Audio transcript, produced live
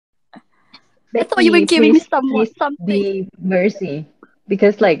I thought you were Becky, giving please, someone please something. be mercy.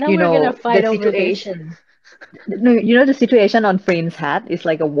 Because, like, Now we're gonna the fight over this. situation, no, the situation on Friends Hat is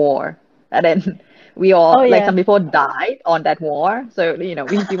like a war. And then we Oh all, like, yeah. some people died on that war. So, we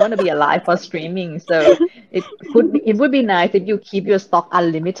want to be alive for streaming. So it would be nice if you keep your stock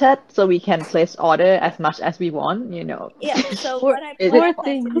unlimited so we can place order as much as we want. Yeah, so Poor Is what it? I poor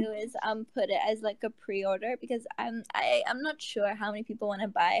plan to thing. do is put it as like a pre-order because I'm not sure how many people want to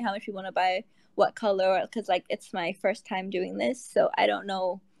buy, how much people want to buy, what color, because like it's my first time doing this, so I don't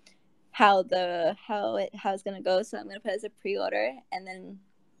know how it's gonna go. So I'm gonna put it as a pre-order, and then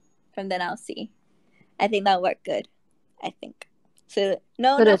from then I'll see. I think that'll work good. I think so.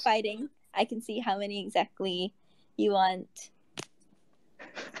 No, So no the fighting. I can see how many exactly you want.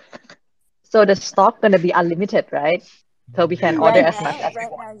 so the stock gonna be unlimited, right? So we can order as much as we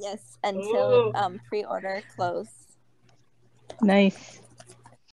Right want. now, yes, until Oh. pre-order close. Nice.